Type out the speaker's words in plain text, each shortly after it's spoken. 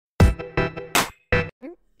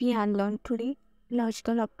we have learned today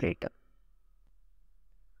logical operator.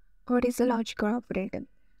 What is a logical operator?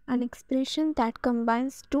 An expression that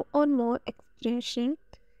combines two or more expressions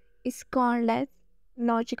is called as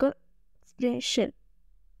logical expression.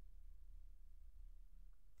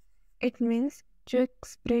 It means जो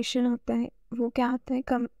expression होता है वो क्या होता है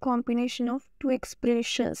combination of to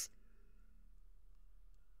expressions,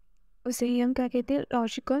 उसे ही हम क्या कहते हैं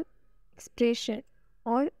लॉजिकल एक्सप्रेशन.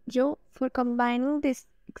 और जो for combining this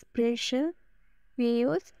expression we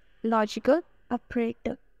use logical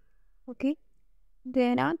operator. Okay,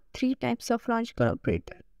 there are three types of logical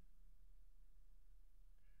operator.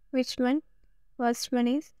 Which one? First one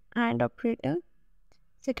is AND operator,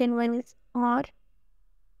 second one is OR,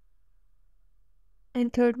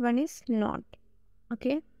 and third one is NOT.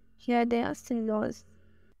 Okay, here they are symbols.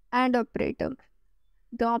 AND operator.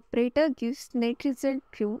 The operator gives net result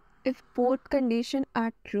true if both conditions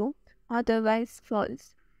are true, otherwise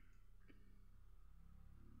false.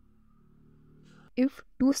 If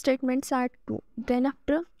two statements are true, then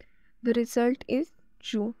after the result is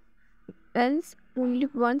true. Else only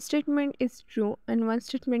one statement is true and one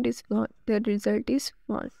statement is false, the result is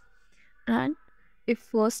false. And if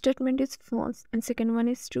first statement is false and second one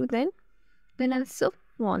is true, then also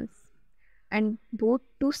false. And both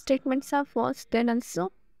two statements are false, then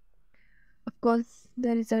also of course the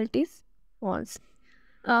result is false.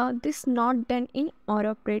 This not done in OR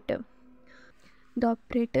operator. The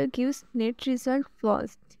operator gives net result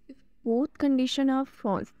false if both condition are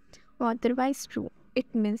false or otherwise true.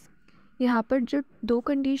 It means यहाँ पर जो दो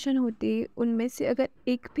condition होती है उनमें से अगर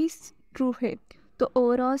एक भी ट्रू है तो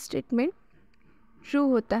ओवरऑल स्टेटमेंट ट्रू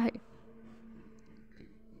होता है.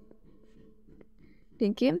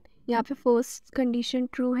 ठीक है, यहाँ पे फर्स्ट कंडीशन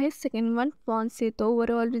ट्रू है, सेकेंड वन फॉल्स है, तो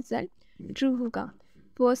ओवरऑल रिजल्ट ट्रू होगा.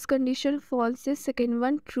 फर्स्ट कंडीशन फॉल्स है, सेकेंड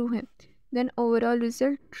वन ट्रू है, देन ओवरऑल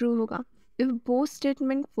रिजल्ट ट्रू होगा. If both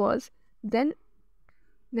statement false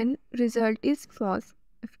then result is false.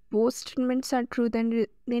 If both statements are true, then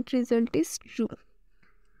net result is true.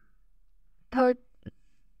 Third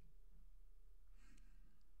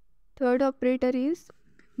operator is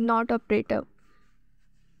NOT operator.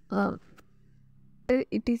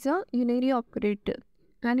 It is a unary operator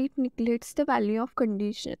and it neglects the value of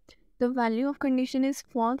condition. The value of condition is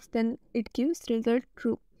false, then it gives result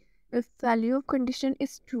true. If value of condition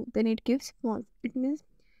is true, then it gives false. It means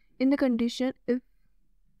in the condition, if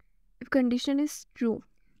condition is true,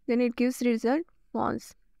 then it gives result false,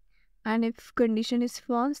 and if condition is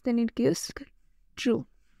false, then it gives true.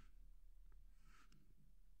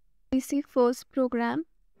 We see first program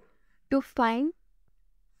to find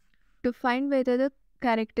whether the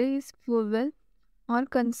character is vowel or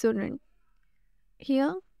consonant.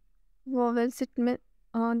 Here vowels,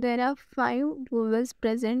 there are 5 vowels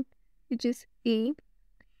present, which is A,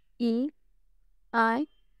 E, I,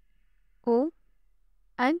 O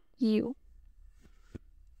and U.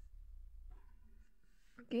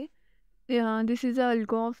 Okay, this is the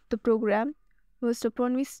algo of the program. First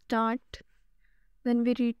upon we start, then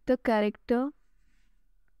we read the character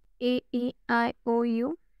A, E, I, O,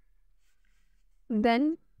 U.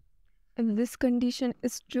 Then if this condition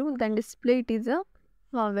is true, then display it is a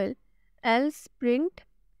vowel, else print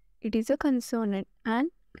it is a consonant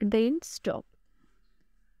and then stop.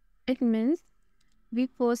 It means we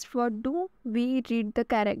first what do, we read the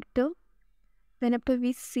character, then after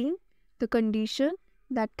we see the condition,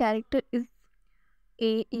 that character is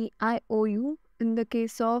A, E, I, O, U. In the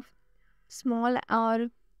case of small or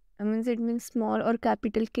it means small or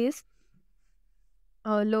capital case,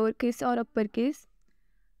 lowercase or uppercase.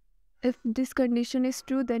 If this condition is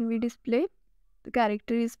true, then we display the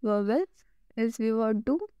character is vowel, else we what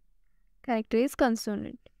do, character is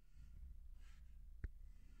consonant.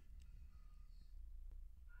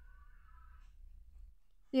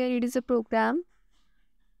 Here it is a program.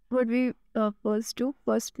 What we first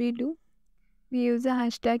we use a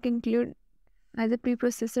hashtag include as a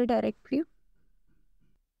preprocessor directory.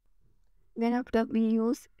 Then after we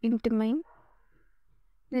use int main.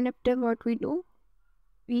 Then after what we do,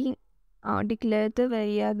 we declare the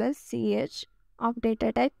variable ch of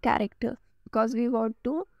data type character, because we want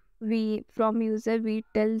to from user we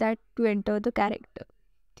tell that to enter the character.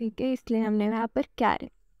 ठीक है, इसलिए हमने यहाँ पर char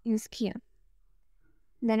use किया.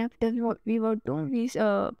 Then after what we want to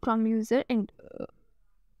from user and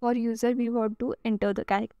for user we want to enter the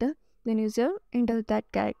character, then user enter that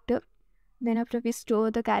character. Then after we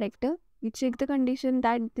store the character, we check the condition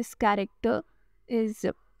that this character is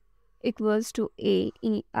equals to A,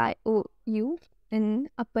 E, I, O, U in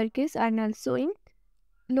uppercase and also in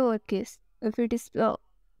lowercase. If it is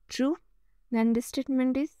true, then the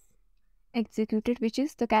statement is executed, which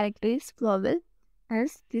is the character is vowel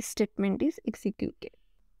as this statement is executed.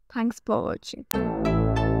 Thanks for watching.